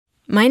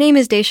My name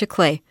is Dacia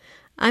Clay.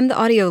 I'm the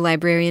audio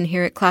librarian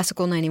here at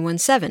Classical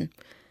 91.7.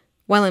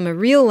 While I'm a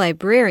real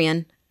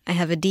librarian, I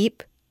have a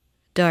deep,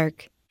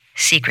 dark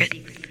secret.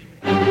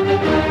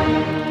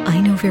 I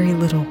know very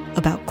little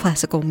about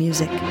classical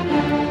music.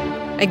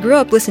 I grew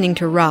up listening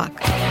to rock,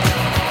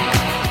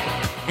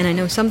 and I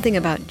know something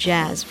about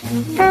jazz.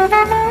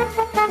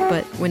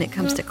 But when it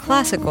comes to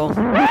classical,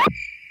 I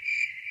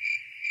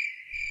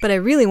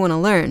really want to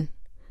learn.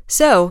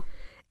 So,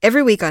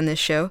 every week on this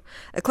show,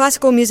 a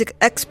classical music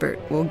expert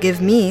will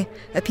give me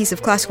a piece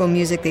of classical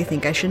music they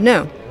think I should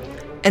know,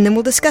 and then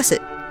we'll discuss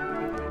it.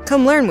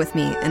 Come learn with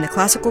me in the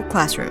classical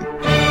classroom.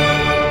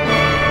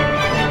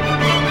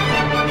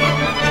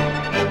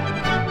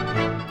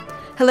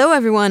 Hello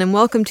everyone, and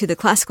welcome to the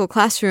classical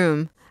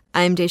classroom.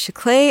 I'm Dacia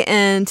Clay,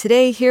 and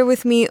today here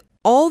with me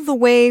all the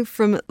way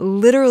from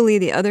literally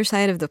the other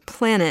side of the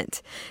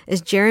planet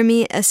is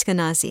Jeremy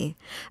Eskenazi.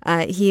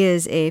 He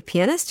is a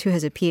pianist who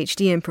has a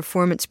PhD in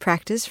performance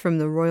practice from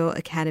the Royal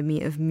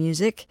Academy of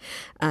Music.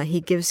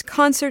 He gives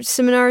concerts,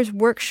 seminars,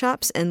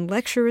 workshops, and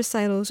lecture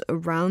recitals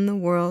around the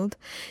world.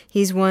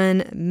 He's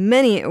won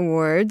many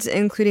awards,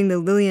 including the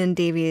Lillian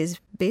Davies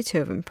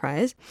Beethoven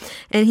Prize,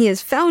 and he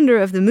is founder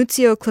of the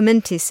Muzio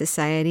Clementi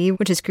Society,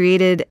 which has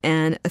created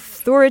an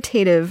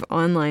authoritative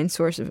online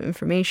source of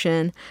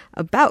information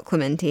about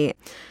Clementi.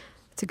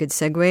 That's a good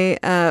segue.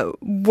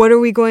 What are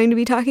we going to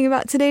be talking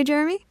about today,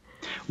 Jeremy?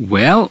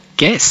 Well,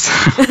 guess.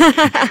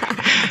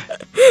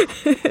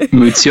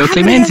 Muzio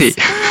Clementi.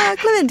 Yes,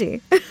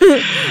 Clementi.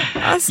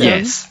 Awesome.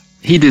 Yes,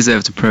 he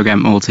deserves the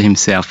program all to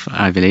himself,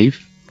 I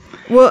believe.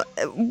 Well,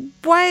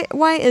 why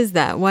is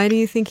that? Why do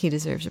you think he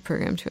deserves a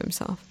program to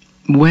himself?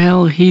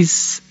 Well,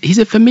 he's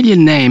a familiar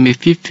name.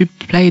 If you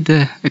played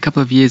a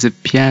couple of years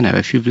of piano,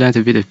 if you've learned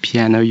a bit of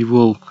piano, you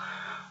will,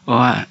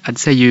 or I'd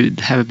say you'd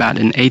have about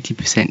an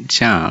 80%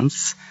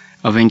 chance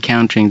of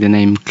encountering the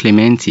name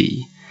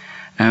Clementi,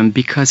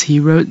 because he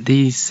wrote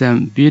these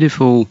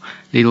beautiful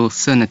little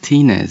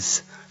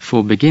sonatinas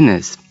for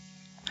beginners.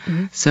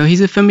 Mm-hmm. So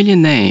he's a familiar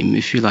name,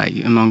 if you like,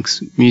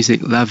 amongst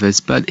music lovers,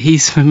 but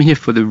he's familiar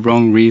for the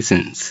wrong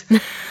reasons.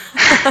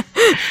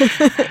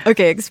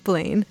 Okay,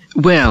 explain.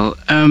 Well,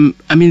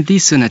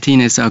 these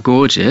sonatinas are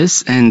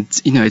gorgeous, and,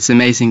 it's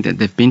amazing that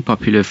they've been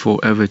popular for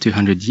over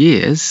 200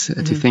 years,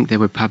 mm-hmm. to think they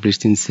were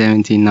published in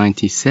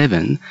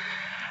 1797.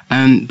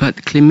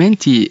 But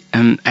Clementi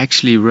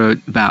actually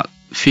wrote about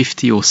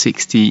 50 or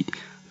 60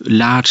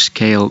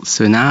 large-scale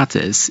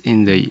sonatas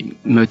in the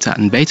Mozart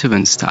and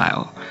Beethoven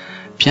style,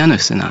 piano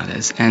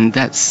sonatas, and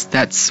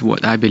that's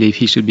what I believe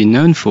he should be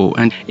known for.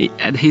 And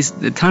at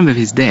the time of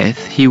his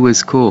death, he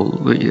was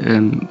called,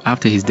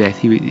 after his death,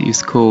 he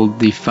was called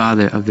the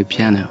father of the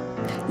piano.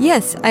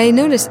 Yes, I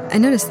noticed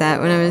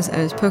that when I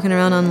was poking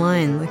around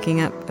online,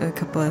 looking up a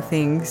couple of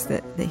things,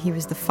 that he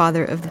was the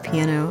father of the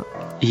piano.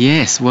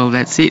 Yes, well,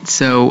 that's it.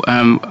 So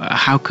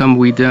how come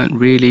we don't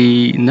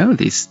really know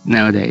this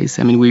nowadays?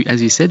 I mean,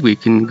 as you said, we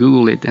can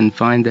Google it and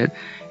find that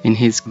in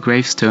his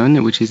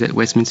gravestone, which is at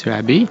Westminster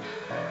Abbey,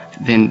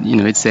 then,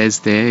 it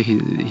says there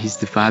he's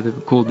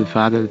called the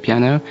father of the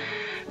piano.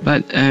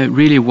 But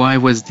really, why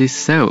was this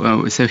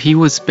so? So he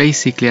was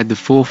basically at the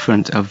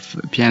forefront of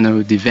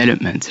piano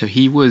development. So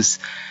he was,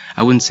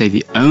 I wouldn't say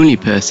the only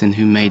person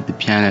who made the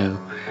piano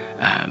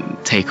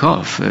take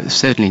off,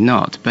 certainly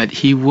not. But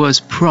he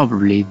was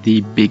probably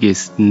the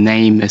biggest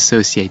name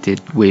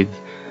associated with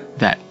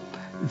that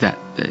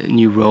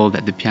new role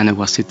that the piano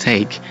was to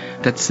take.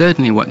 That's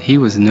certainly what he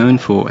was known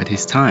for at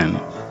his time.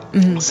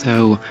 Mm-hmm.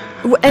 So,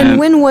 and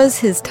when was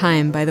his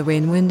time, by the way,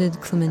 and when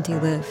did Clementi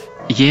live?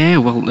 Yeah,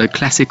 well, the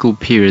classical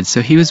period.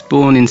 So he was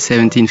born in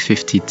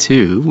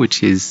 1752,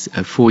 which is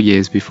 4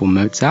 years before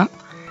Mozart,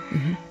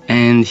 mm-hmm.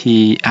 and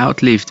he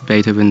outlived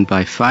Beethoven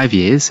by 5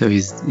 years, so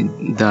he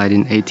died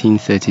in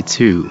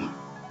 1832.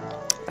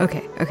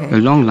 Okay. A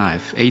long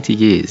life, 80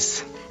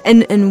 years.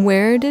 And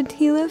where did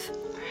he live?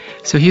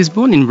 So he was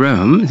born in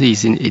Rome.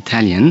 He's in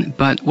Italian,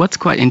 but what's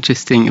quite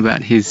interesting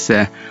about his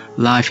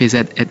life is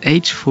that at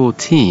age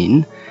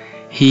 14,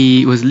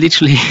 he was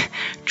literally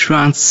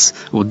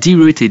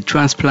derooted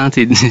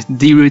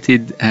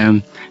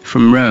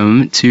from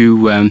Rome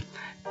to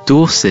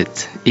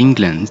Dorset,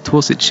 England,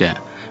 Dorsetshire,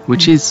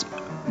 which is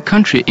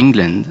country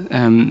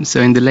England. So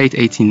in the late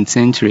 18th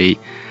century,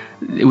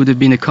 it would have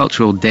been a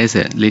cultural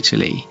desert,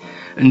 literally.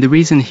 And the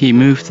reason he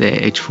moved there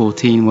at age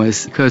 14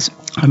 was because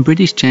a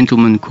British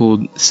gentleman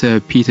called Sir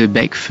Peter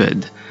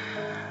Beckford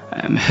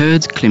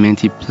heard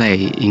Clementi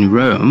play in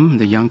Rome,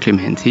 the young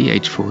Clementi,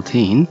 age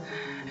 14,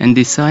 and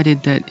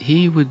decided that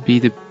he would be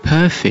the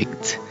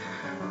perfect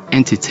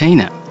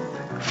entertainer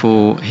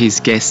for his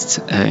guests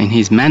in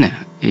his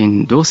manor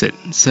in Dorset.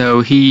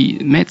 So he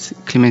met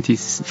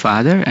Clementi's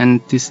father and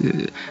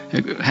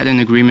had an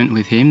agreement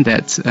with him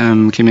that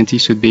Clementi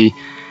should be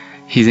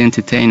his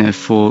entertainer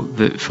for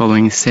the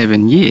following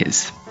 7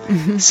 years.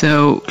 Mm-hmm.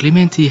 So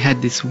Clementi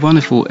had this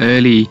wonderful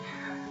early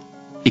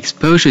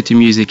exposure to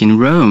music in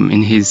Rome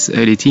in his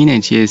early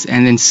teenage years,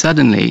 and then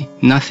suddenly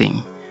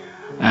nothing.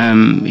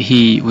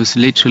 He was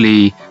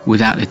literally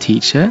without a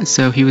teacher,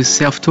 so he was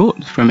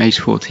self-taught from age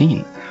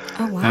 14.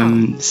 Oh, wow.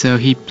 Wow. So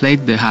he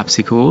played the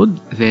harpsichord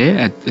there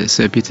at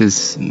Sir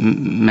Peter's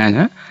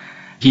Manor.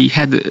 He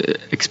had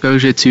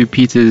exposure to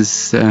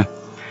Peter's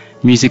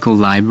musical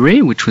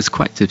library, which was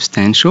quite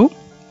substantial,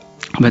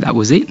 but that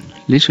was it,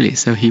 literally.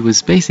 So he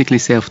was basically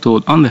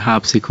self-taught on the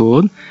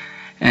harpsichord,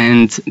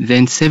 and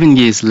then 7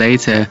 years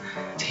later,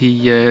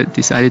 he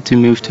decided to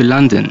move to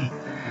London.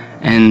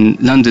 And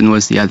London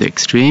was the other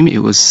extreme. It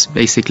was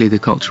basically the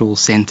cultural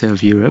center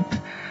of Europe,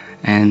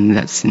 and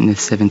that's in the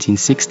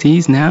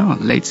 1760s now,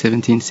 late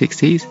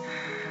 1760s.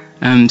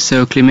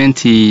 So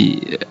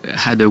Clementi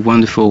had a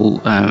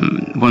wonderful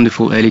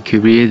early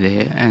career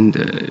there, and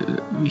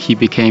he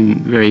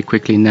became very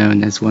quickly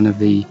known as one of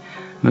the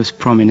most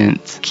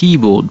prominent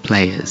keyboard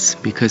players,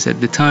 because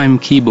at the time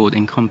keyboard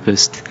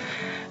encompassed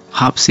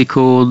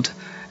harpsichord,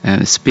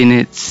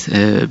 spinet,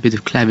 a bit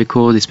of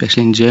clavichord,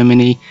 especially in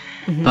Germany,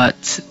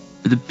 but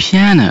the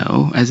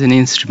piano as an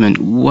instrument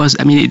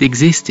it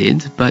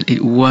existed, but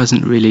it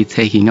wasn't really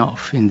taking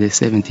off in the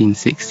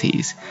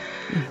 1760s.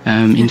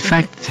 In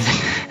fact,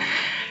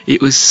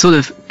 it was sort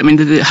of,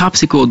 the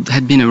harpsichord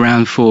had been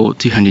around for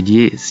 200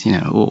 years,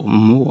 or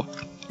more.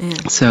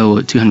 Yeah.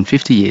 So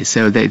 250 years.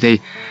 So they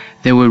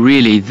were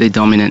really the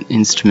dominant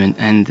instrument,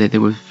 and they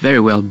were very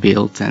well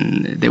built,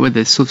 and they were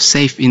the sort of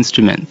safe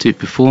instrument to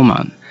perform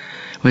on.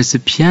 Whereas the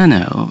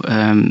piano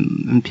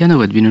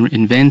had been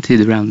invented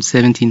around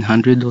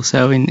 1700 or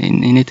so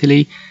in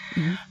Italy,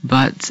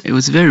 but it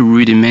was very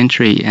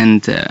rudimentary,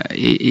 and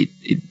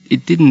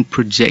it didn't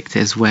project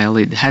as well.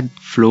 It had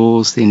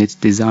flaws in its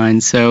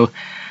design, so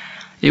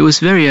it was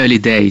very early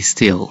days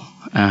still,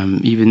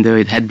 even though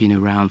it had been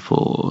around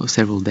for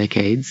several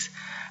decades.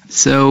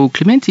 So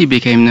Clementi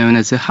became known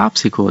as a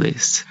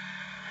harpsichordist.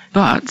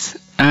 But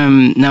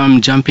now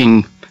I'm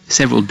jumping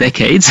several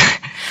decades.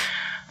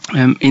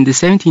 In the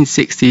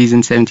 1760s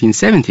and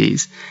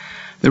 1770s,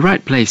 the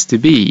right place to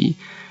be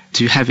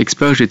to have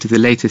exposure to the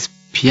latest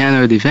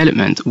piano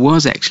development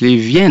was actually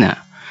Vienna.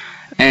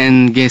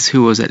 And guess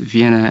who was at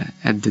Vienna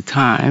at the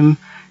time?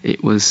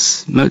 It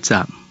was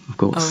Mozart, of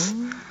course. Oh.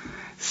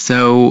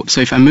 So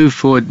if I move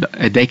forward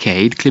a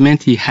decade,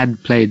 Clementi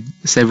had played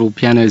several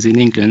pianos in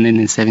England in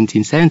the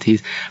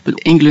 1770s, but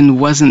England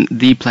wasn't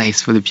the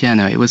place for the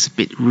piano. It was a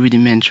bit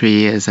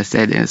rudimentary, as I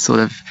said,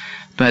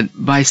 but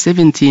by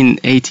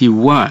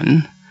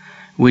 1781,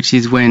 which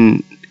is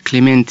when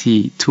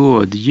Clementi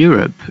toured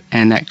Europe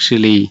and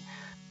actually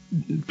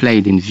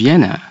played in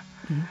Vienna,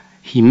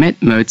 he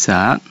met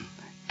Mozart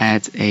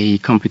at a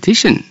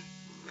competition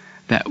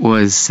that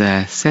was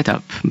set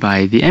up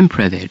by the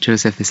emperor there,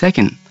 Joseph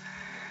II.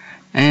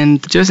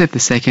 And Joseph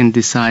II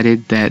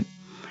decided that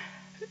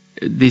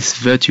this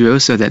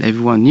virtuoso that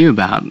everyone knew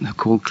about,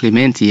 called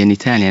Clementi in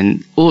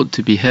Italian, ought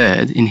to be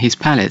heard in his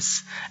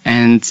palace.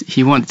 And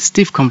he wanted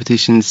stiff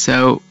competition,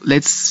 so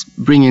let's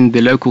bring in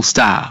the local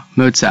star,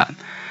 Mozart.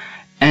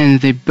 And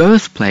they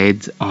both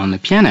played on the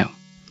piano,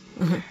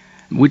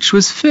 which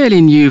was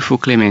fairly new for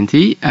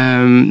Clementi,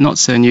 not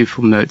so new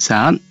for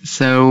Mozart.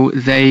 So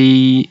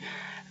they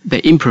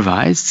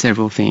improvised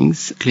several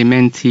things.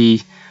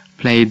 Clementi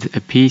played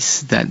a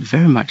piece that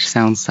very much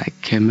sounds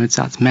like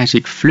Mozart's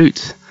Magic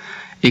Flute,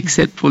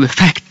 except for the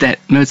fact that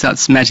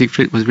Mozart's Magic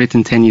Flute was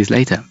written 10 years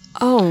later.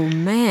 Oh,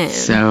 man.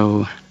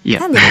 So, yeah.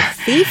 That little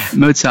thief.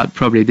 Mozart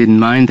probably didn't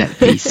mind that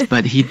piece,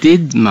 but he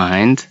did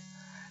mind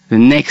the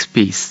next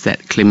piece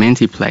that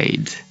Clementi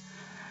played,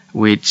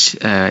 which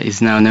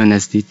is now known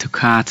as the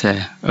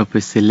Toccata,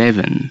 Opus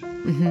 11.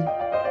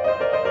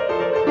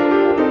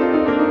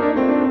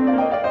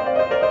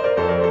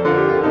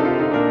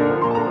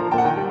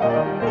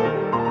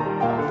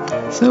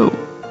 So,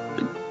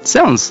 it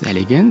sounds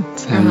elegant,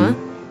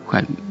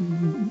 quite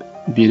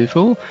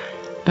beautiful,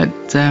 but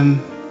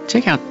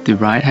check out the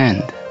right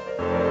hand.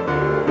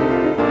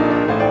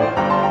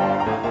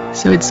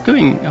 So it's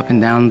going up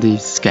and down the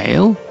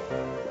scale,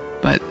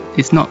 but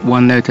it's not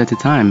one note at a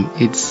time,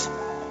 it's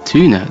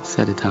two notes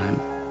at a time.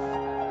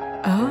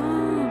 Oh.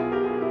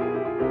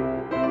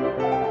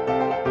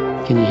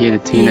 Can you hear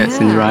the two notes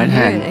in the right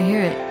hand? I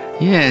hear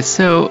it. Yeah,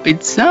 so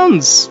it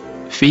sounds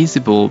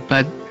feasible,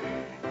 but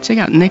check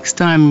out, next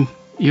time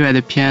you're at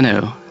a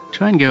piano,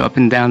 try and go up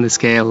and down the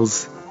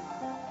scales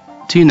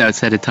two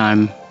notes at a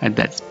time at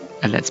that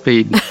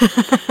speed.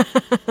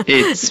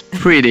 It's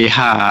pretty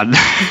hard.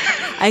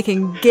 I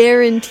can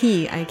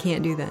guarantee I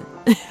can't do that.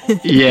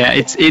 Yeah,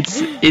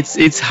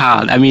 it's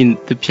hard. I mean,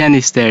 the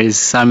pianist there is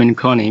Simon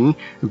Conning,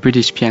 a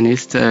British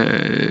pianist,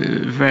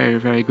 very,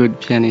 very good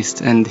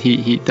pianist, and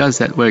he does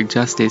that work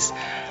justice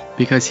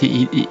because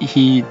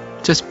he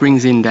just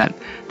brings in that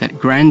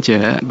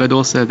grandeur, but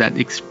also that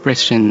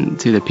expression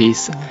to the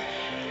piece.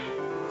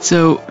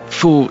 So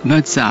for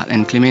Mozart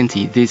and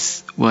Clementi,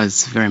 this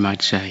was very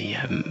much a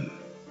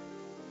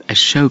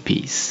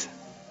showpiece,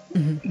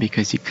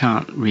 because you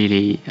can't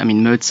really,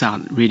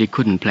 Mozart really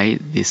couldn't play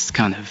this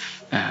kind of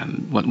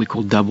what we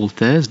call double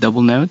thirds,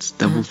 double notes,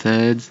 double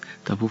thirds,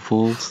 double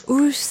fourths.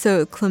 Ooh,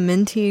 so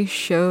Clementi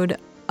showed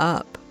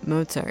up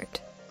Mozart.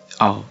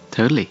 Oh,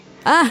 totally.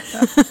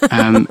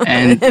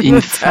 And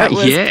in fact,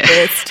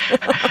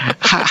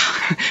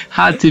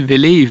 hard to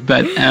believe,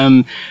 but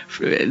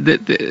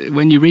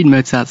when you read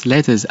Mozart's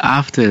letters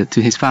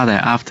to his father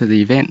after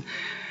the event,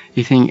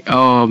 you think,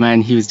 oh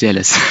man, he was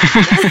jealous.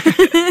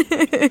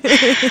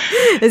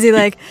 Is he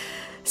like,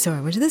 so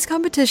I went to this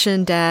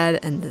competition, Dad,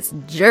 and this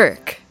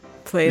jerk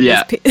played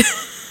this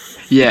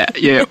piece.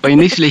 Yeah. Well,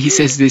 initially he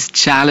says this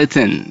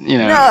charlatan,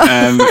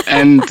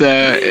 and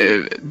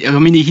I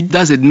mean, he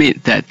does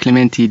admit that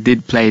Clementi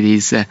did play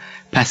these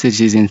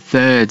passages in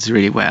thirds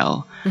really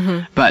well.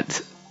 Mm-hmm.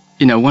 But,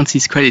 once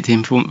he's credited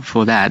him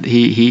for that,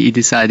 he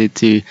decided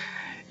to,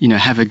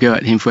 have a go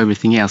at him for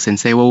everything else and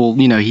say, well,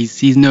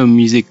 he's no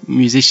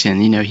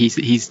musician,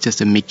 he's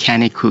just a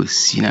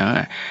mechanicus,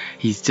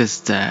 he's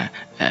just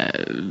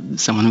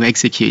someone who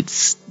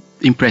executes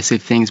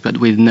impressive things but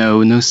with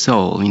no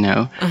soul,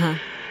 Uh-huh.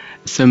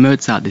 So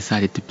Mozart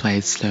decided to play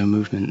a slow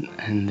movement,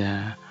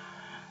 and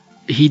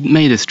he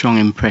made a strong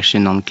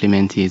impression on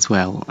Clementi as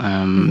well.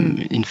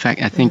 In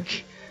fact, I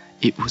think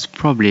it was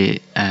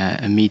probably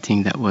a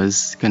meeting that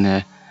was going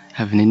to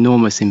have an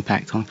enormous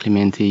impact on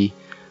Clementi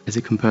as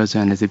a composer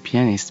and as a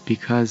pianist,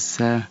 because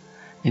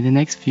in the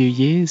next few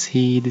years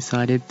he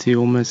decided to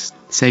almost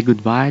say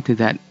goodbye to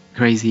that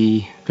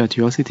crazy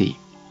virtuosity.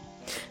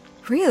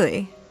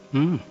 Really?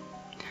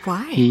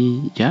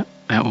 Why?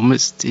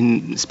 Almost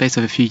in the space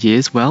of a few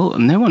years. Well,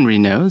 no one really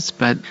knows,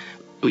 but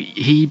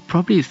he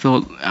probably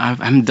thought,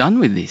 I'm done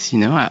with this,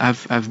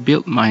 I've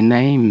built my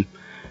name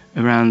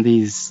around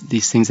these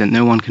things that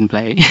no one can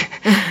play,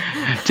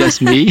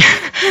 just me.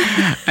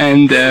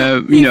 And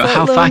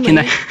how far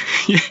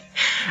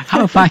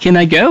can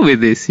I go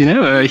with this?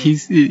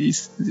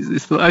 He's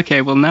thought,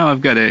 okay, well now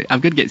I've got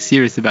to get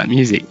serious about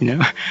music,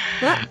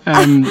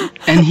 And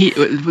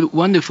the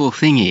wonderful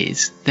thing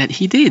is that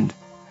he did.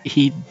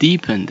 He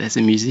deepened as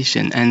a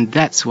musician, and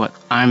that's what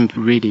I'm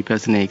really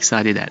personally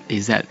excited at,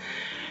 is that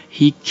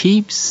he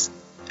keeps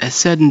a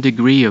certain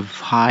degree of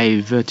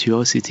high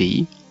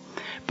virtuosity,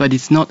 but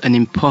it's not an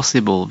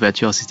impossible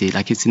virtuosity.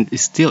 Like it's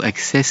still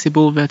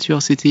accessible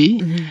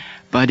virtuosity,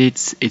 but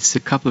it's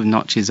a couple of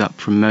notches up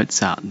from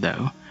Mozart,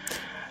 though.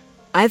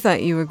 I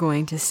thought you were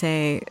going to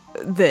say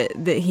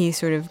that he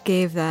sort of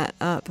gave that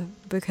up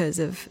because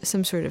of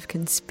some sort of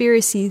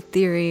conspiracy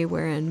theory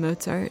wherein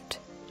Mozart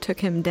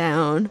took him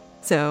down.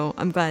 So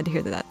I'm glad to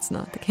hear that that's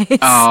not the case.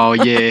 Oh,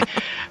 yeah.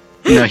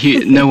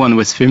 No one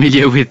was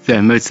familiar with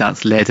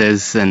Mozart's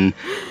letters, and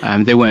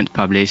they weren't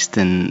published,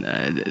 and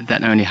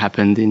that only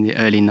happened in the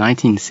early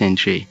 19th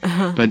century.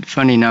 Uh-huh. But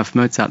funny enough,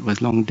 Mozart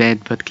was long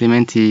dead, but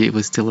Clementi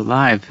was still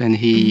alive, and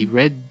he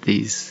read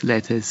these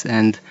letters,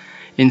 and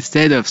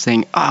instead of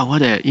saying, oh,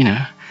 what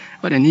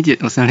an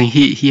idiot or something,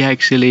 he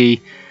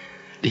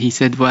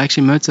said, well,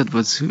 actually, Mozart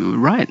was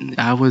right.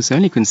 I was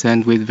only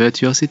concerned with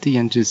virtuosity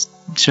and just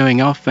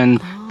showing off and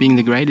being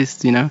the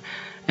greatest, and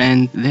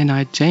then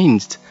I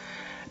changed.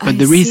 But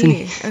the reason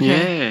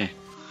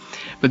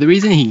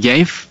he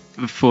gave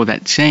for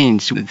that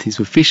change, his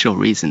official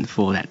reason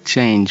for that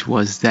change,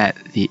 was that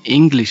the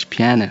English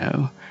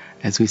piano,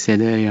 as we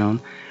said earlier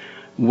on,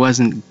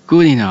 wasn't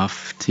good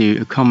enough to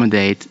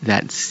accommodate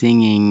that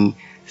singing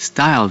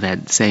style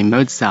that, say,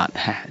 Mozart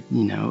had,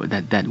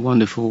 that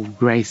wonderful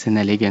grace and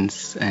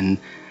elegance and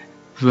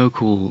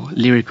vocal,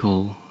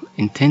 lyrical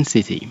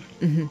intensity.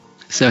 Mm-hmm.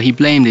 So he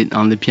blamed it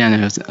on the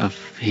pianos of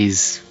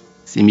his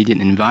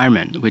immediate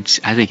environment, which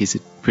I think is a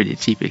pretty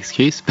cheap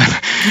excuse,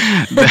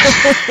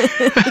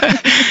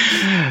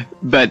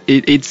 but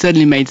it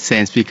certainly made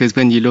sense, because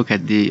when you look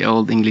at the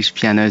old English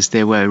pianos,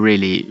 they were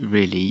really,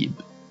 really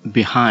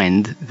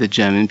behind the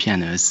German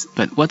pianos.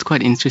 But what's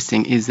quite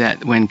interesting is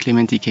that when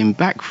Clementi came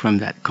back from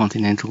that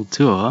continental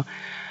tour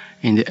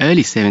in the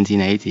early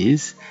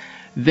 1780s,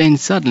 then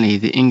suddenly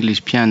the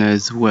English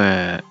pianos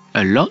were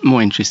a lot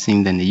more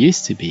interesting than they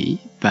used to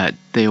be, but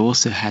they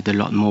also had a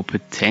lot more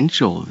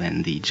potential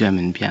than the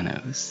German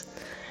pianos.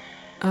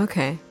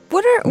 Okay.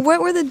 What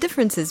were the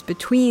differences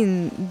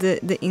between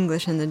the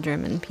English and the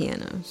German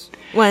pianos?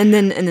 Well, and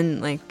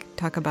then like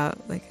talk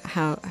about like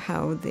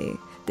how the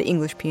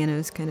English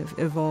pianos kind of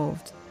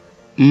evolved.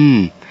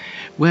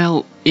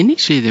 Well,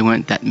 initially there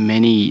weren't that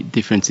many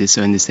differences.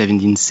 So in the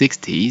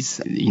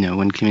 1760s,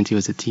 when Clementi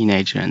was a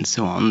teenager and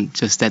so on,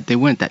 just that there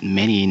weren't that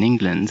many in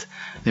England.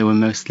 They were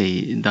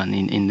mostly done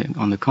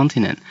on the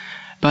continent.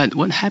 But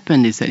what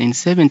happened is that in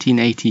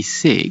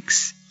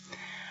 1786,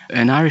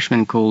 an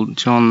Irishman called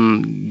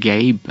John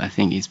Gabe, I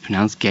think it's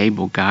pronounced Gabe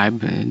or Geib,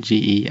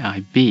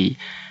 Geib,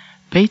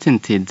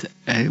 patented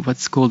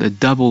what's called a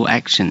double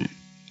action.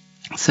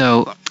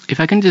 So if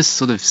I can just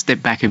sort of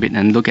step back a bit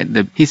and look at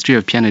the history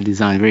of piano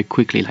design very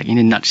quickly, like in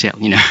a nutshell,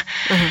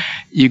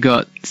 you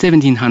got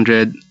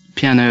 1700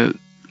 piano,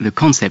 the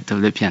concept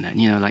of the piano,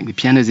 like the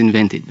piano is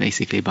invented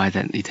basically by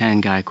that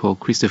Italian guy called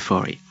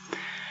Cristofori.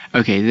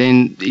 Okay,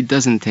 then it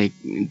doesn't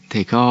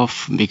take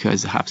off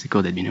because the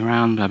harpsichord had been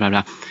around, blah, blah,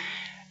 blah.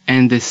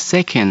 And the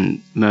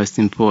second most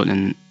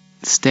important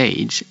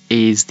stage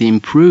is the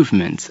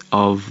improvement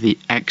of the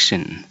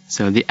action.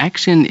 So the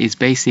action is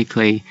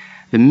basically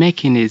the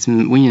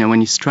mechanism,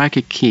 when you strike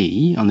a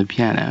key on the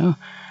piano,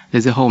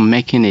 there's a whole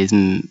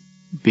mechanism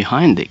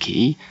behind the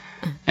key,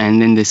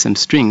 and then there's some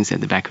strings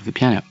at the back of the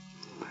piano.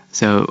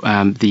 So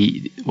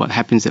what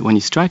happens that when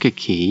you strike a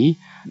key,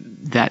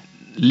 that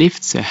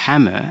lifts a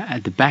hammer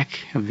at the back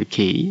of the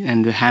key,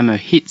 and the hammer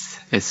hits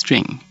a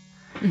string.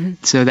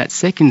 So that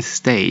second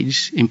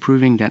stage,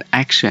 improving that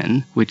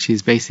action, which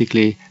is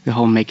basically the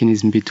whole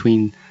mechanism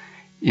between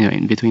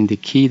the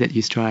key that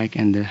you strike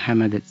and the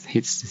hammer that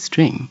hits the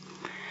string,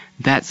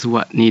 that's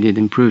what needed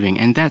improving.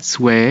 And that's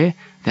where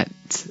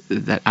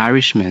that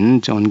Irishman,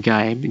 John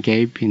Gabe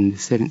in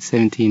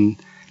the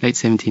late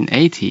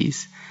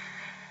 1780s,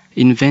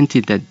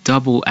 invented that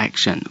double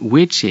action,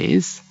 which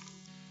is,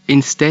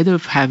 instead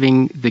of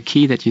having the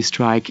key that you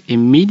strike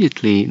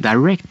immediately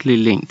directly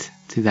linked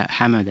to that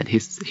hammer that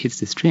hits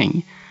the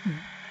string,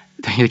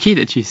 the key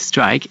that you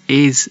strike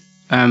is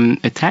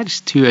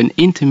attached to an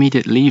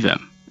intermediate lever,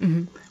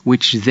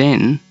 which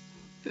then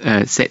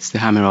sets the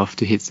hammer off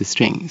to hit the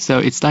string. So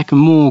it's like a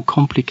more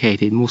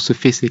complicated, more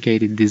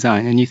sophisticated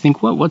design. And you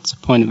think, well, what's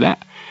the point of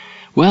that?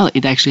 Well,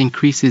 it actually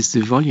increases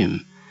the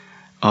volume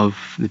of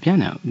the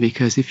piano,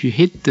 because if you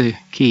hit the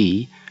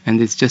key and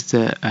there's just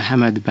a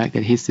hammer at the back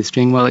that hits the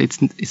string, well,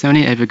 it's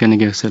only ever going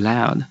to go so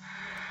loud.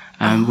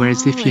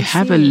 Whereas if you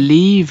have a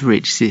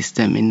leverage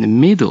system in the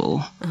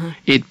middle,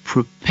 it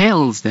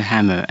propels the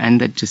hammer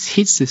and that just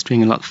hits the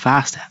string a lot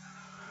faster.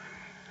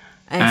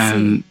 I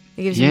see.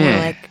 It gives you more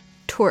like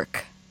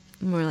torque,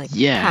 more like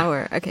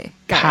power. Okay,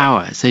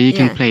 got it. So you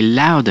can play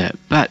louder.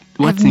 But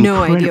what's I have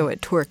no idea what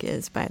torque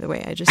is, by the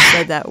way. I just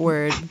said that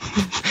word.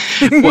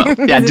 Well,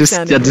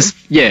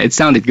 it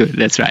sounded good.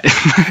 That's right.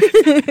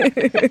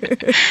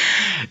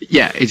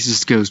 Yeah, it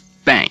just goes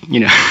bang,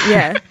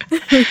 Yeah.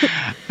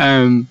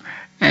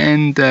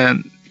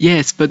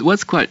 Yes, but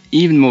what's quite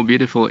even more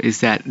beautiful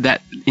is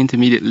that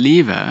intermediate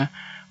lever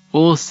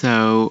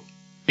also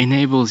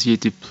enables you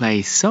to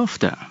play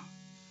softer.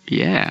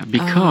 Yeah,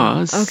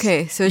 because...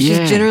 okay, so it's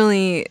just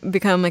generally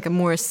become like a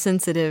more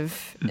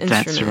sensitive instrument.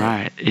 That's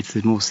right. It's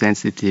more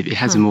sensitive. It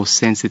has a more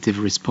sensitive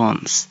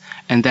response.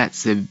 And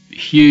that's a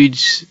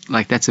huge,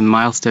 that's a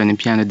milestone in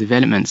piano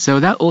development.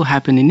 So that all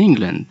happened in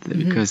England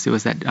because it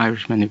was that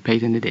Irishman who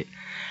patented it.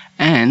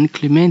 And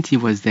Clementi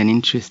was then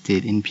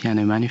interested in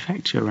piano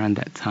manufacture around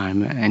that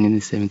time and in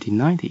the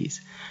 1790s.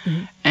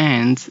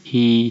 And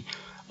he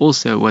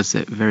also was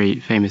a very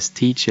famous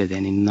teacher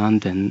then in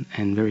London,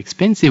 and very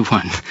expensive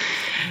one.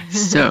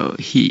 So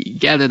he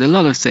gathered a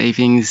lot of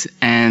savings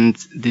and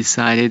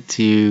decided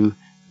to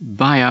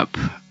buy up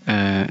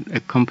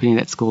a company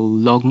that's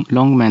called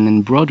Longman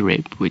and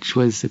Broderick, which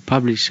was a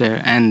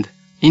publisher and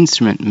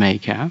instrument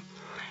maker,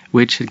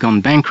 which had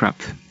gone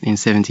bankrupt in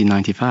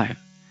 1795.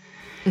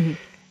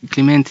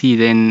 Clementi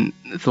then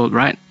thought,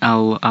 right,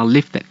 I'll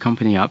lift that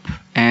company up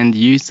and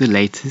use the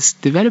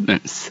latest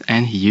developments.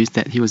 And he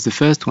was the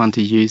first one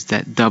to use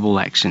that double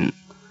action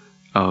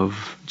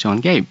of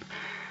John Gabe.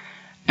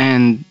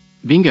 And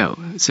bingo.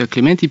 So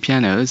Clementi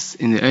pianos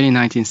in the early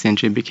 19th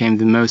century became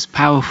the most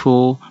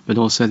powerful, but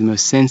also the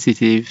most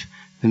sensitive,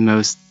 the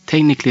most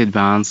technically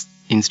advanced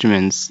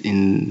instruments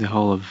in the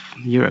whole of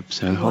Europe.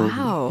 So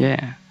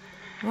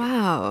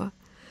Wow.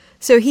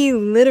 So he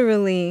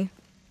literally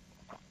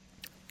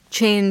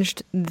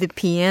changed the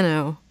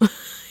piano.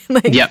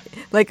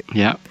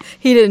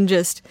 He didn't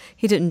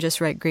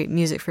just write great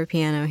music for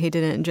piano. He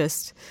didn't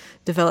just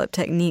develop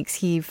techniques.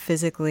 He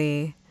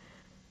physically,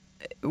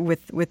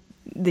 with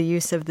the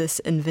use of this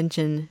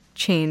invention,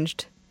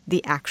 changed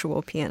the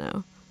actual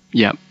piano.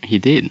 Yep, he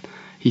did.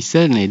 He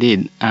certainly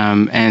did.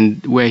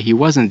 And where he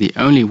wasn't the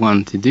only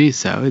one to do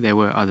so, there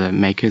were other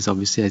makers,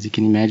 obviously, as you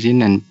can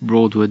imagine, and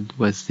Broadwood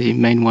was the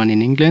main one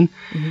in England.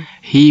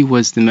 He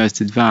was the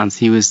most advanced.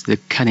 He was the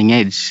cutting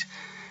edge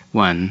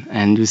one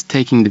and was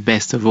taking the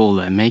best of all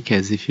the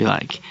makers, if you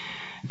like.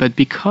 But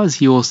because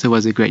he also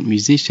was a great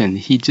musician,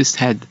 he just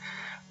had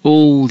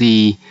all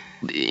the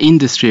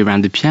industry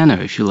around the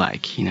piano, if you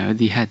like. He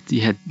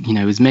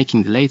was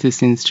making the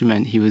latest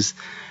instrument. He was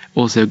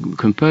also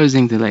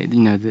composing the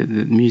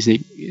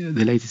music,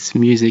 the latest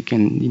music,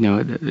 and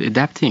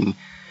adapting,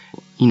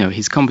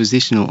 his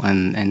compositional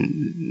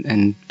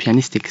and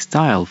pianistic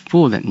style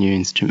for that new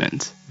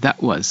instrument.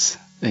 That was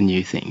a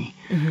new thing,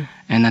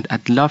 and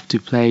I'd love to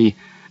play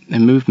a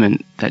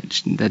movement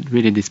that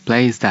really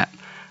displays that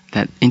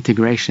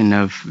integration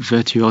of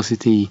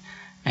virtuosity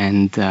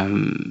and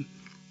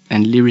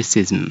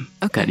lyricism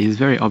that is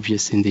very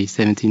obvious in the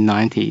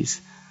 1790s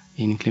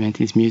in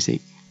Clementi's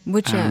music.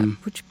 Which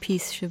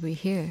piece should we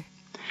hear?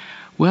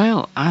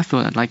 Well, I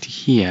thought I'd like to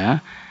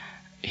hear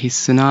his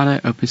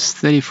Sonata Opus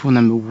 34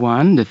 No.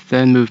 1, the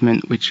third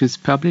movement, which was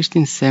published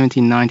in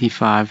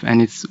 1795,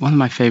 and it's one of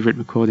my favorite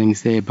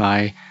recordings there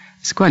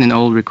it's quite an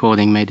old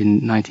recording made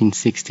in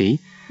 1960,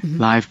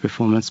 live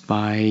performance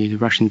by the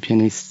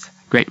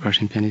great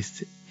Russian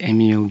pianist,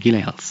 Emil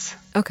Gilels.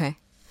 Okay,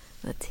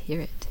 let's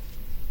hear it.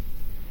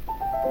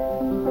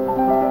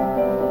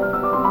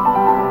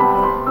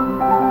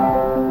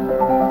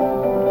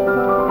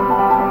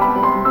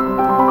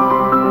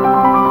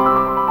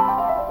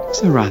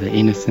 It's a rather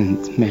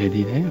innocent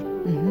melody there,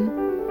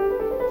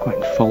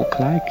 quite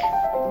folk-like.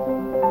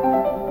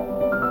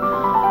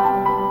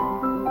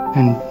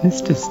 And let's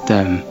just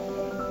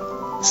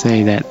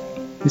say that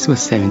this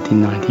was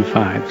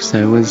 1795, so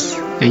it was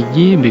a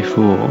year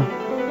before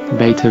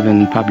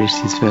Beethoven published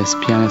his first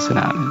piano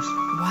sonatas.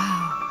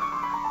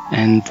 Wow.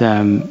 And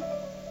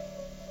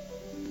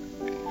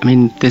I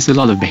mean, there's a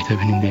lot of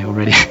Beethoven in there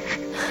already.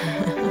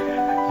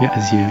 Yeah,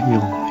 as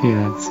you'll hear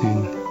that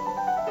soon.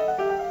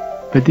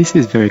 But this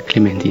is very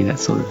Clementi, that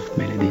sort of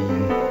melody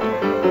and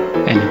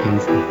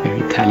elegance and very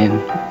Italian.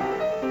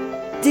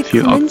 Did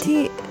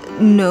Clementi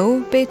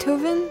know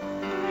Beethoven?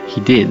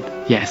 He did,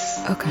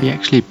 yes. Okay. He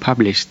actually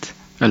published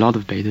a lot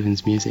of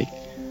Beethoven's music.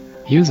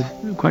 He was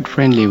quite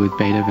friendly with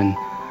Beethoven,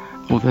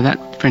 although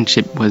that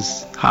friendship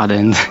was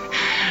hard-earned.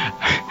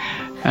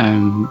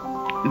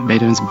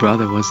 Beethoven's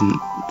brother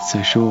wasn't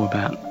so sure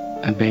about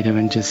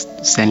Beethoven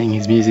just selling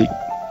his music,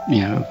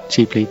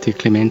 cheaply to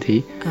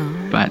Clementi.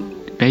 But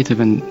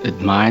Beethoven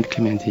admired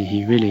Clementi.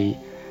 He really,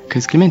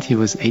 because Clementi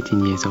was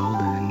 18 years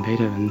older than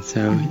Beethoven,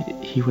 so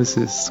he was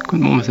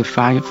almost a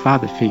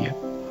father figure.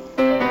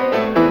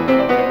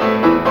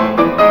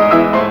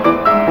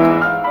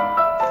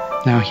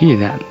 Now hear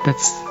that.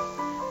 That's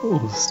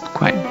almost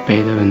quite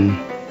Beethoven.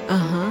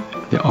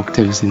 The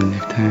octaves in the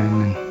left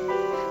hand.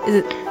 Is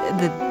it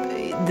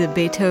the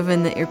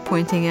Beethoven that you're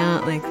pointing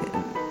out? Like,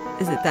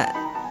 is it that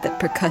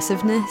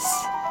percussiveness?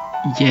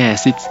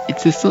 Yes,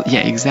 it's a sort.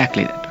 Yeah,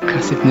 exactly. That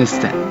percussiveness,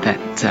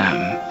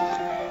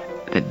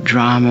 that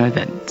drama,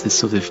 that the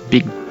sort of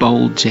big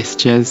bold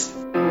gestures. See,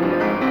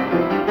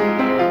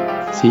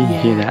 you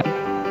hear that?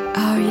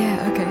 Oh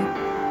yeah, okay.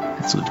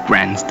 That sort of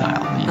grand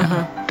style,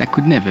 that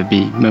could never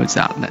be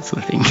Mozart, that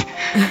sort of thing.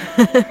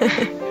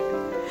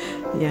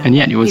 Yeah. And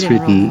yet it was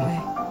written.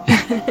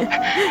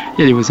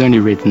 Yet it was only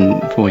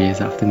written 4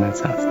 years after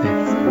Mozart's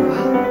death.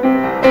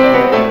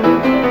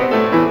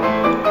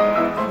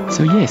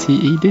 So yes,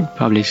 he did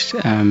publish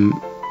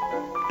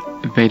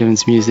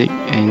Beethoven's music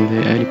in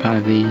the early part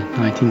of the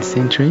 19th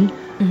century,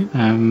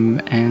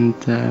 and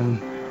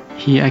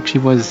he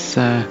actually was,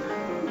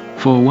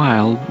 for a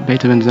while,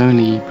 Beethoven's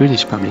only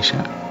British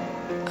publisher.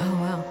 Oh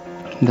wow!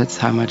 That's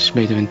how much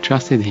Beethoven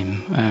trusted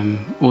him.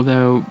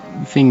 Although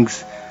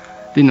things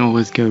didn't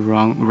always go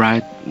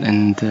right,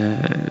 and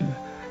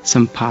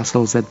some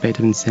parcels that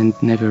Beethoven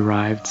sent never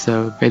arrived,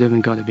 so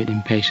Beethoven got a bit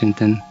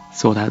impatient and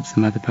sought out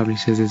some other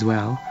publishers as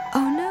well.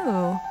 Oh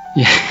no!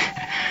 Yeah.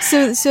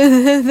 So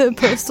the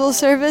postal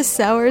service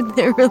soured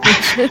their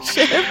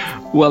relationship?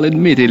 Well,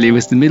 admittedly, it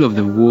was the middle of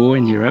the war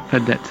in Europe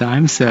at that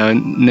time, so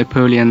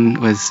Napoleon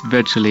was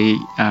virtually,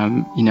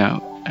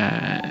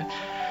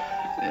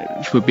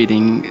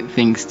 forbidding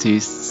things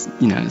to,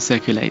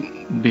 circulate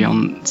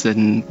beyond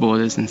certain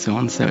borders and so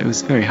on. So it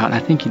was very hard. I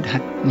think it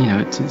had,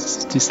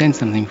 to send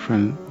something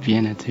from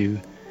Vienna to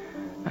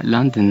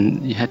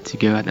London, you had to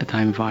go at that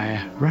time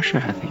via Russia,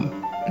 I think.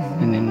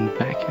 And then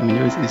back. I mean,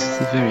 it was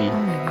a very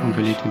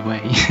convoluted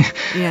way.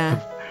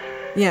 Yeah.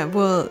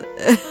 Well,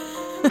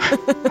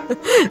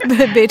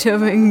 but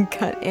Beethoven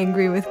got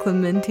angry with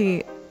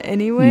Clementi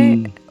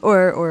anyway,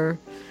 or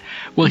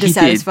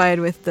dissatisfied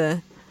with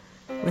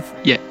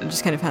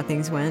just kind of how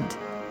things went.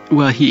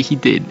 Well, he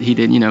did.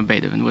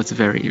 Beethoven was a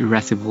very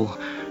irascible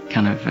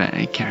kind of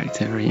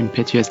character, very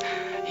impetuous.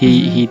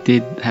 He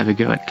did have a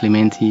go at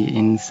Clementi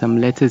in some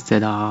letters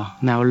that are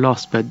now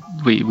lost, but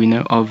we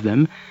know of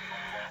them.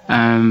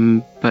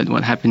 But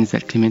what happened is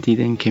that Clementi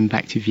then came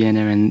back to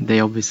Vienna, and they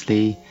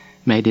obviously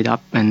made it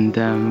up and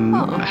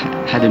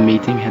had a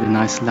meeting, had a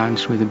nice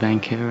lunch with a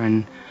banker,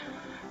 and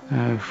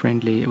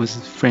it was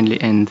a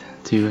friendly end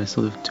to a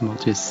sort of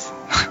tumultuous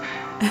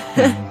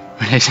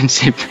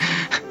relationship.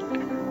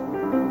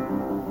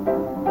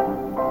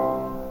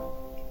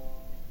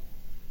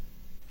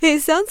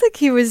 It sounds like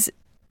he was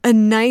a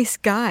nice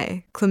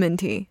guy,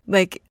 Clementi.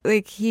 Like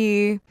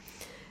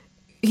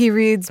he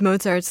reads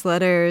Mozart's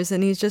letters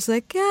and he's just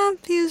like, yeah,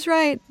 he was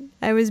right.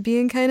 I was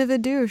being kind of a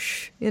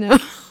douche, and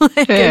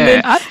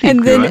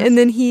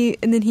then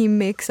he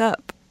makes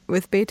up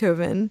with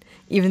Beethoven,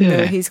 even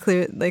though he's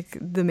clear, like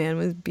the man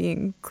was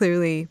being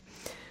clearly,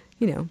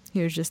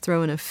 he was just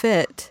throwing a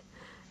fit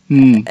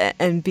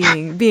and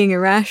being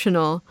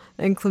irrational,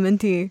 and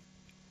Clementi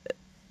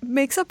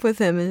makes up with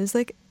him and is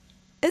like,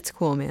 it's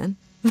cool, man.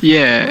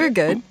 Yeah. We're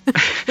good.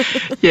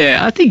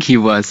 Yeah, I think he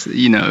was,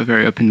 a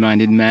very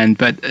open-minded man,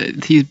 but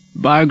his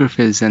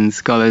biographers and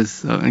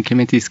scholars, and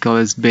Clementi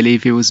scholars,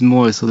 believe he was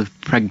more a sort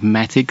of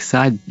pragmatic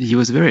side. He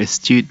was a very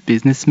astute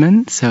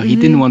businessman, so he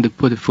didn't want to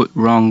put a foot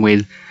wrong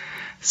with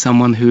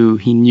someone who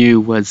he knew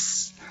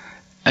was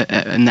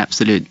an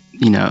absolute,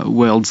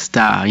 world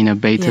star.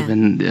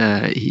 Beethoven,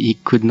 he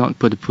could not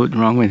put a foot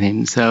wrong with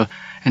him. So,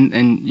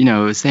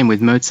 and same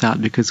with Mozart,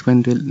 because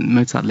when the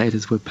Mozart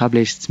letters were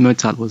published,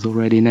 Mozart was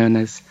already known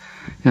as,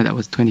 that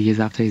was 20 years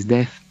after his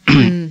death,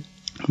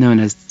 known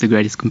as the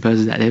greatest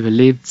composer that ever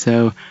lived.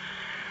 So,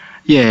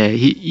 yeah,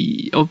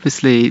 he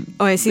obviously...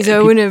 Oh, I see.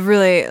 So it wouldn't have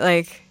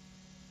really,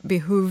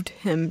 behooved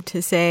him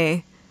to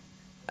say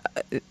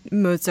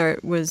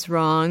Mozart was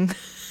wrong.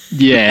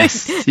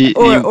 Yes.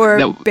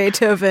 Or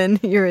Beethoven,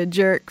 you're a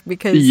jerk,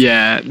 because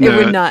it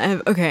would not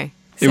have... Okay.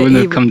 So it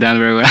wouldn't have come down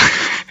very well.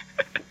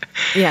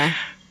 Yeah.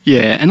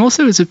 Yeah, and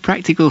also it's a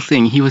practical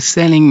thing. He was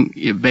selling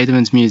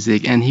Beethoven's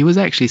music, and he was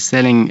actually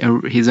selling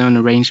his own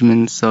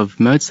arrangements of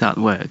Mozart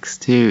works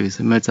too,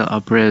 so Mozart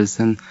operas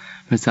and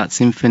Mozart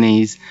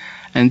symphonies,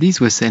 and these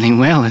were selling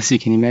well, as you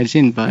can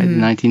imagine, by the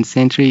 19th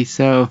century.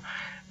 So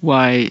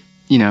why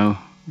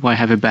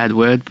have a bad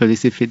word for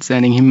this if it's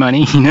earning him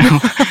money,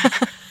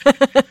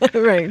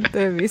 Right, that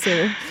would be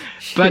sort of...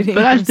 But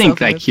I think,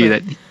 like you,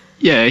 that...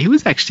 Yeah, he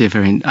was actually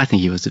I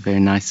think he was a very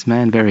nice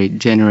man, very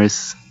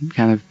generous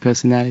kind of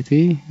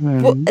personality.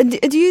 Well,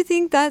 do you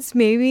think that's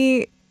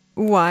maybe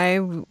why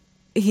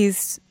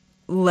he's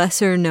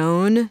lesser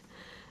known?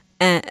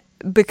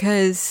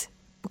 Because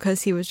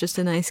he was just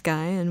a nice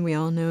guy, and we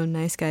all know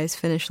nice guys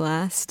finish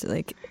last.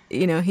 Like,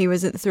 he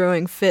wasn't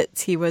throwing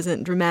fits, he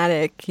wasn't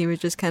dramatic, he was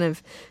just kind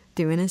of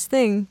doing his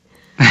thing.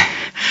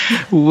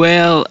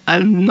 Well, I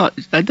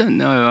don't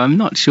know. I'm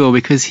not sure,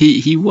 because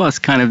he was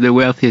kind of the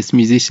wealthiest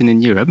musician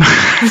in Europe.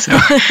 So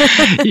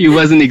he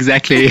wasn't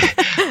exactly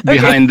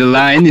behind the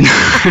line,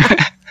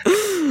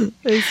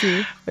 I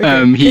see.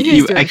 Okay.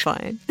 He was doing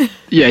fine.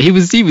 Yeah, he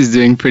was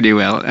doing pretty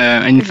well.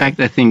 In fact,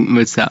 I think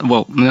Mozart,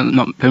 well,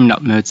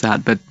 not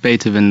Mozart, but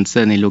Beethoven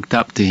certainly looked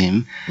up to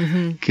him,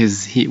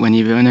 because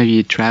whenever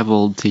he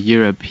traveled to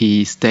Europe,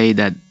 he stayed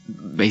at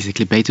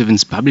basically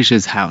Beethoven's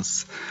publisher's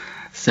house.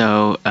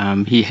 So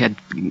he had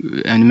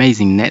an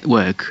amazing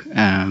network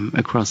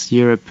across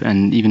Europe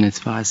and even as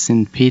far as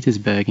St.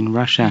 Petersburg in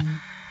Russia.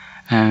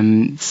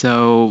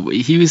 So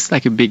he was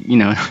like a big,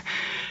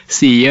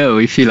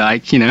 CEO, if you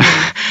like,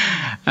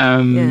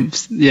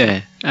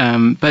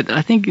 but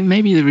I think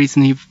maybe the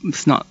reason he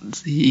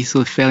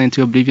sort of fell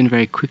into oblivion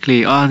very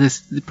quickly.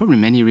 There's probably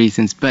many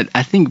reasons, but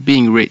I think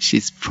being rich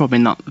is probably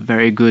not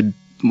very good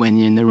when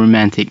you're in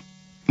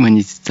when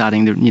you're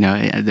starting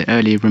the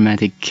early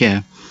romantic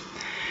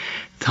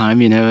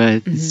time,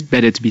 it's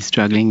better to be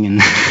struggling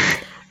and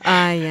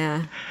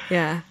yeah,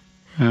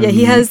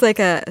 he has like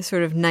a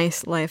sort of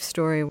nice life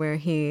story where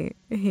he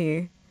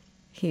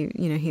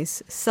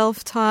he's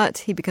self-taught,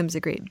 he becomes a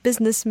great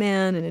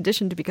businessman in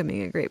addition to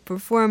becoming a great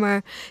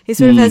performer. He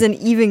sort of has an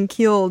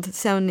even-keeled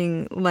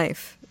sounding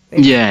life.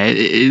 Yeah,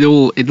 it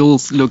all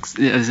looks,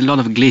 there's a lot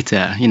of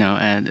glitter,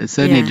 and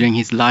certainly during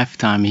his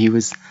lifetime he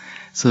was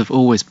sort of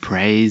always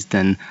praised,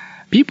 and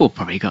people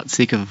probably got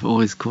sick of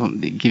always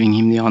giving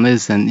him the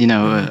honors. And,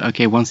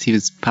 okay, once he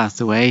was passed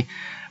away,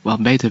 well,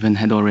 Beethoven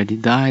had already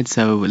died,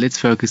 so let's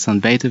focus on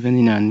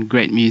Beethoven, and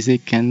great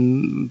music,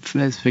 and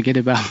let's forget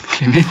about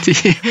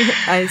Clementi.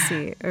 I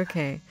see.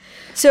 Okay.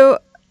 So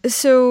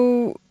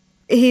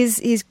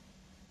he's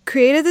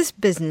created this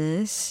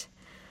business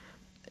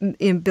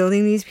in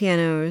building these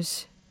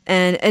pianos,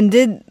 and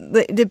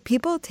did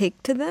people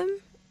take to them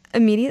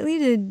immediately?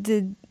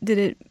 Did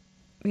it,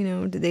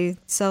 did they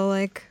sell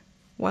like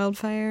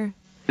wildfire?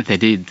 They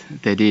did.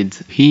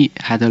 He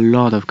had a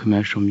lot of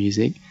commercial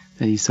music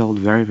that he sold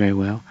very, very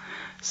well.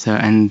 So,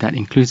 and that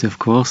includes, of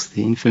course,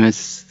 the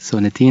infamous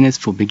sonatinas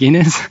for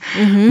beginners,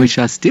 which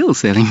are still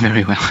selling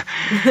very well.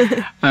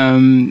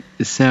 But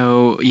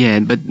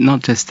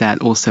not just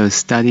that, also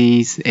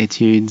studies,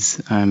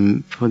 etudes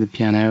for the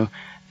piano.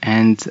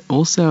 And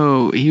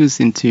also he was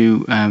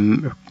into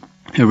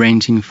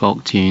arranging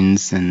folk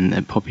tunes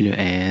and popular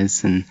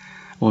airs and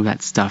all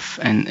that stuff,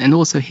 and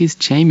also his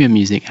chamber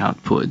music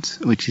output,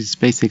 which is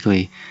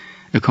basically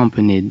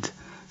accompanied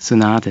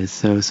sonatas,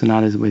 so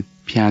sonatas with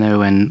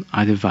piano and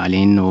either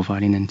violin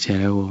and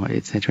cello or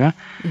etc.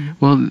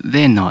 Well,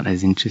 they're not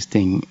as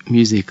interesting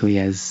musically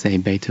as, say,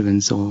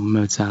 Beethoven's or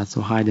Mozart's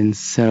or Haydn's,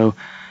 so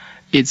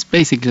it's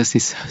basically just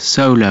this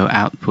solo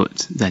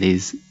output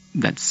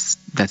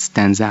that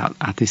stands out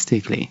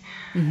artistically.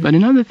 But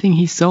another thing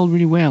he sold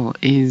really well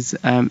is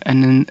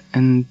an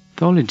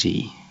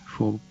anthology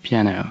for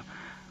piano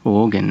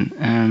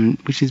organ,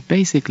 which is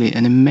basically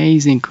an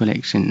amazing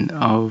collection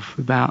of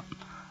about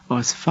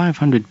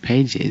 500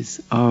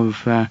 pages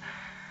of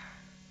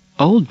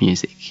old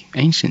music,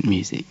 ancient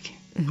music,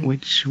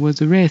 which was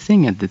a rare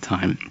thing at the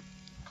time,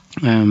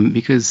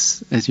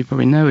 because, as you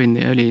probably know, in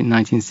the early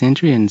 19th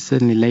century and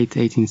certainly late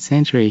 18th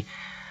century,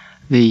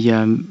 the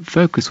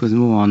focus was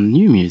more on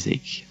new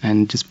music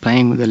and just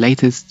playing with the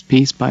latest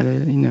piece by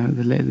the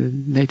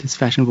latest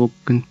fashionable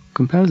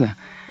composer.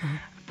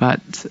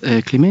 But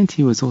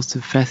Clementi was also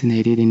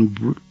fascinated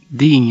in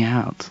digging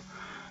out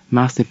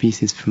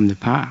masterpieces from the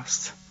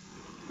past.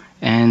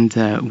 And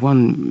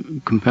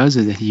one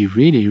composer that he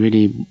really,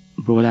 really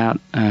brought out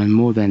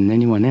more than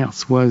anyone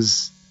else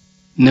was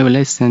no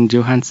less than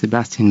Johann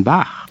Sebastian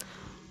Bach.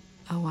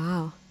 Oh,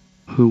 wow.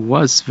 Who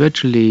was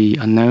virtually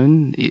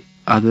unknown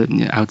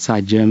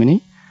outside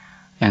Germany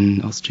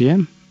and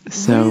Austria.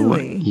 So,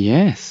 really?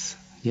 Yes.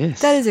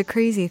 That is a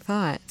crazy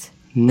thought.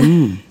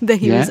 That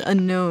he was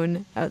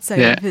unknown outside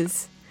of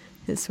his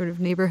sort of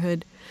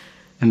neighborhood.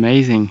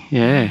 Amazing,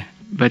 yeah.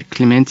 But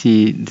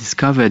Clementi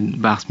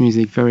discovered Bach's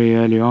music very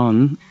early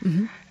on,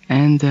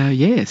 and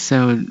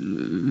so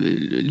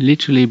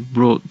literally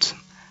brought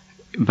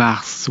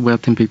Bach's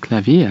Well-Tempered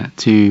Clavier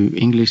to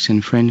English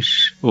and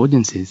French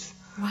audiences.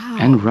 Wow.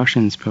 And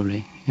Russians,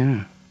 probably,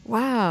 yeah.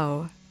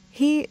 Wow.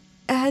 He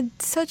had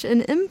such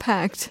an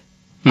impact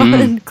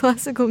on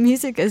classical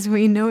music as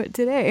we know it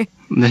today.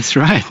 That's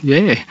right,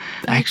 yeah.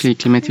 Actually,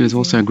 Clementi was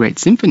also a great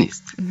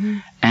symphonist.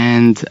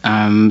 And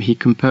he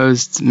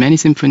composed many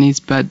symphonies,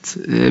 but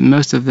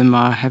most of them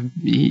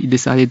he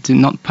decided to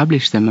not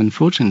publish them,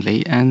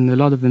 unfortunately, and a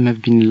lot of them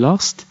have been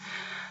lost.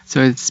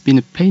 So it's been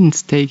a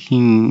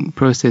painstaking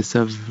process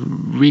of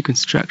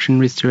reconstruction,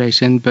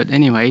 restoration. But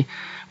anyway,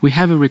 we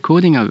have a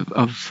recording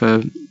of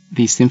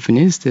these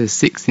symphonies. There's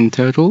 6 in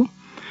total.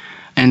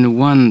 And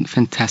one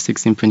fantastic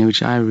symphony,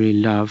 which I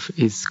really love,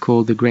 is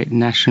called The Great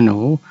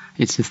National.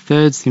 It's the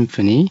 3rd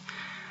symphony.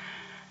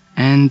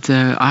 And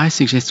I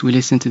suggest we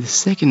listen to the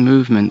 2nd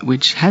movement,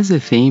 which has a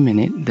theme in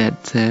it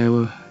that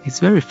is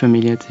very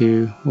familiar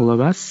to all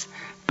of us.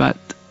 But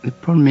the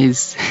problem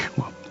is,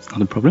 well, it's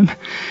not a problem.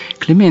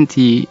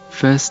 Clementi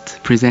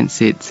first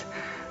presents it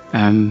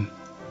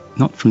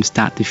not from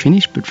start to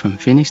finish, but from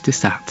finish to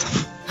start.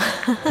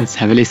 Let's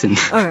have a listen.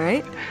 All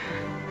right.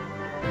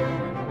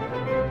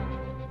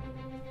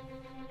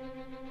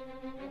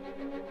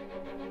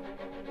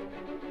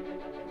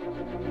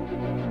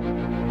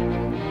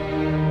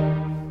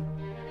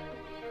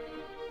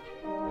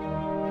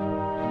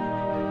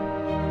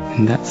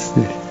 And that's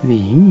the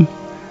theme,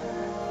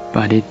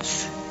 but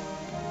it's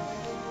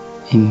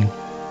in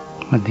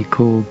what they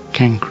call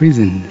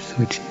cancrisons,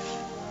 which is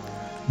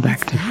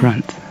back to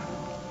front.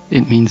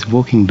 It means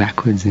walking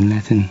backwards in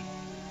Latin.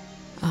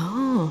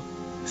 Oh.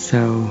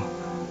 So...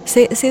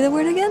 Say the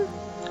word again?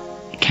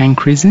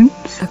 Cancrisons?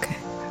 Okay.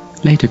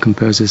 Later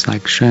composers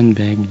like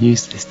Schoenberg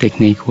used this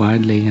technique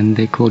widely, and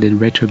they called it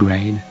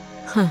retrograde.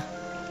 Huh.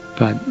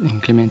 But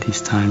in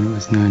Clementi's time it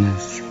was known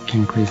as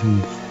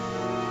cancrisons.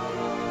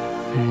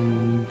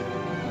 And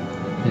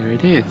there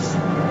it is.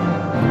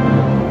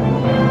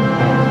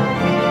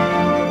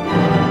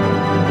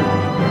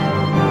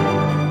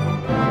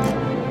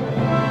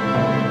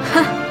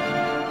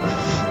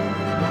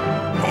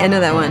 I know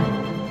that one.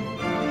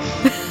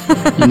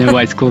 You know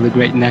why it's called the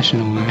Great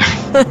National now.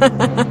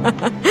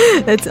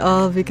 It's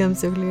all become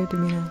so clear to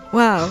me now.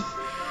 Wow.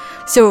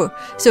 So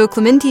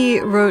Clementi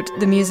wrote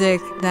the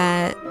music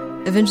that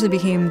eventually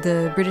became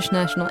the British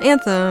national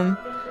anthem.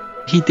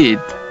 He did.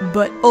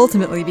 But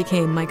ultimately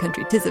became My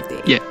Country 'Tis of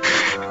Thee. Yeah.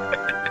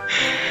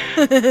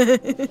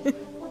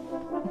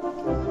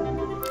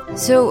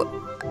 So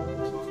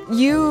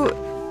you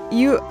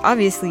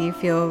obviously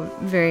feel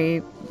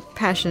very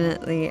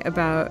passionately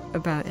about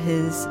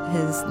his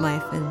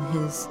life and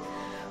his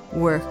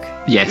work.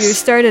 Yes. You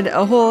started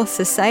a whole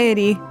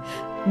society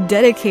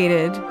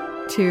dedicated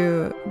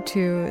to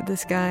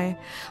this guy.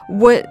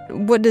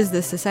 What does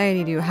the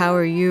society do? How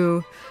are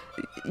you?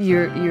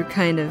 You're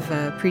kind of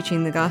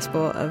preaching the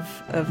gospel of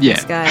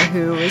this guy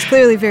who was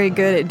clearly very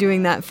good at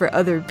doing that for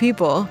other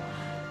people.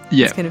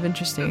 Yeah. It's kind of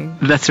interesting.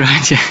 That's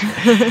right,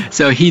 yeah.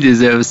 So he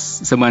deserves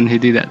someone who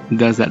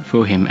does that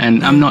for him.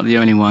 And I'm not the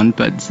only one,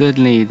 but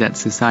certainly that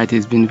society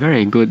has been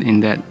very good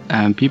in that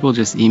people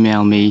just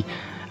email me,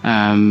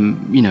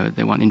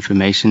 they want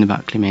information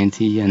about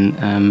Clementi.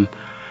 And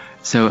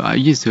so I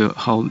used to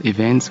hold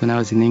events when I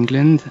was in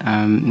England.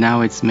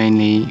 Now it's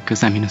mainly,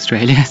 because I'm in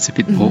Australia, it's a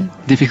bit more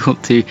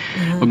difficult to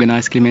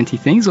organize Clementi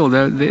things,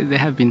 although they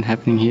have been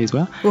happening here as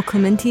well. Well,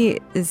 Clementi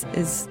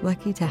is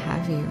lucky to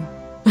have you.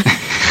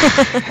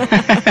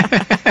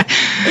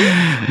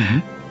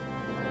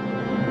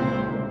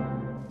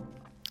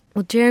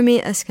 Well, Jeremy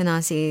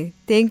Eskenazi,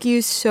 thank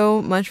you so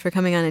much for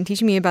coming on and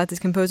teaching me about this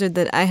composer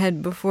that I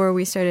had, before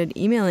we started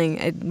emailing,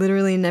 I'd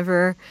literally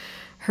never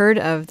heard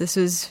of. This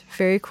was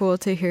very cool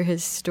to hear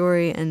his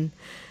story, and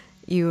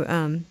you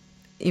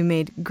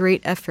made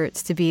great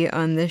efforts to be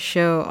on this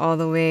show all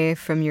the way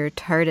from your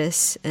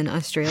TARDIS in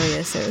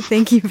Australia, so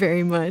thank you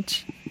very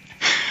much.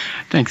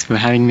 Thanks for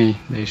having me,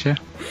 Dacia.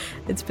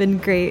 It's been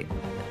great.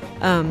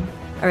 All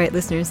right,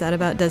 listeners, that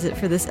about does it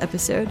for this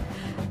episode.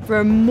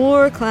 For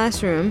more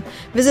Classroom,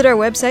 visit our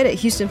website at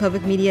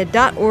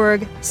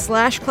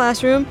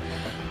houstonpublicmedia.org/classroom.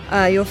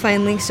 You'll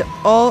find links to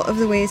all of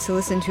the ways to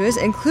listen to us,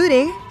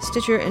 including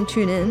Stitcher and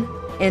TuneIn,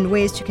 and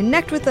ways to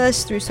connect with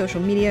us through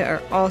social media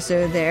are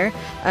also there.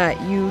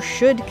 You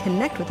should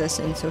connect with us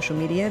in social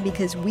media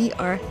because we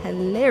are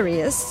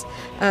hilarious.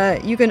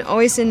 You can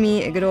always send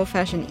me a good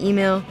old-fashioned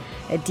email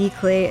at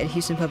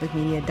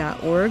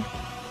dclay@houstonpublicmedia.org.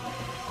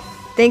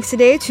 Thanks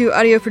today to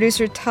audio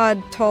producer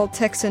Todd Tall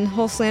Texan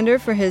Hulslander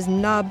for his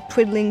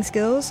knob-twiddling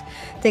skills.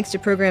 Thanks to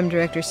program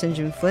director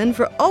Sinjin Flynn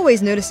for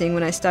always noticing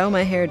when I style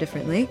my hair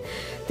differently.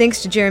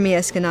 Thanks to Jeremy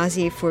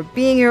Eskenazi for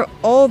being here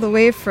all the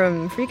way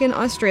from freaking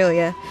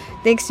Australia.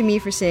 Thanks to me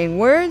for saying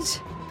words,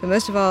 but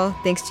most of all,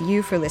 thanks to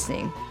you for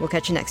listening. We'll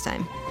catch you next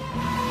time.